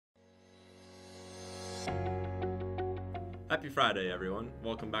Happy Friday, everyone.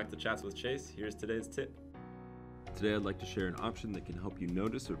 Welcome back to Chats with Chase. Here's today's tip. Today I'd like to share an option that can help you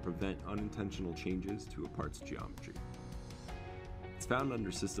notice or prevent unintentional changes to a part's geometry. It's found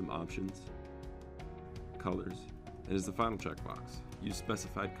under System Options, Colors, and is the final checkbox. Use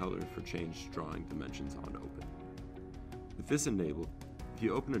specified color for changed drawing dimensions on open. With this enabled, if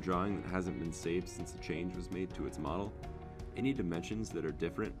you open a drawing that hasn't been saved since the change was made to its model, any dimensions that are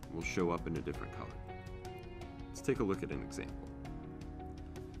different will show up in a different color. Let's take a look at an example.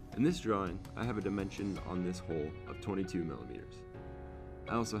 In this drawing, I have a dimension on this hole of 22 millimeters.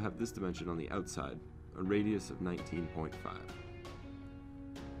 I also have this dimension on the outside, a radius of 19.5.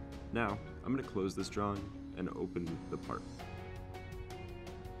 Now, I'm going to close this drawing and open the part.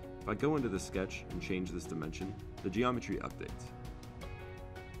 If I go into the sketch and change this dimension, the geometry updates.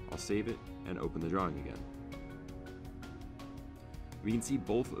 I'll save it and open the drawing again. We can see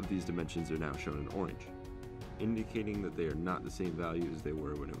both of these dimensions are now shown in orange, indicating that they are not the same value as they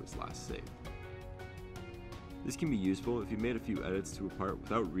were when it was last saved. This can be useful if you made a few edits to a part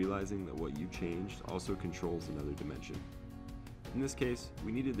without realizing that what you changed also controls another dimension. In this case,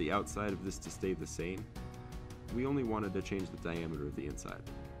 we needed the outside of this to stay the same. We only wanted to change the diameter of the inside.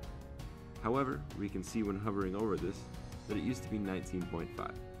 However, we can see when hovering over this that it used to be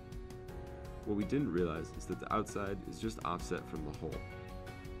 19.5. What we didn't realize is that the outside is just offset from the hole.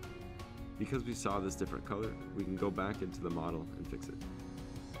 Because we saw this different color, we can go back into the model and fix it.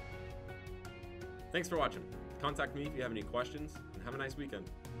 Thanks for watching. Contact me if you have any questions, and have a nice weekend.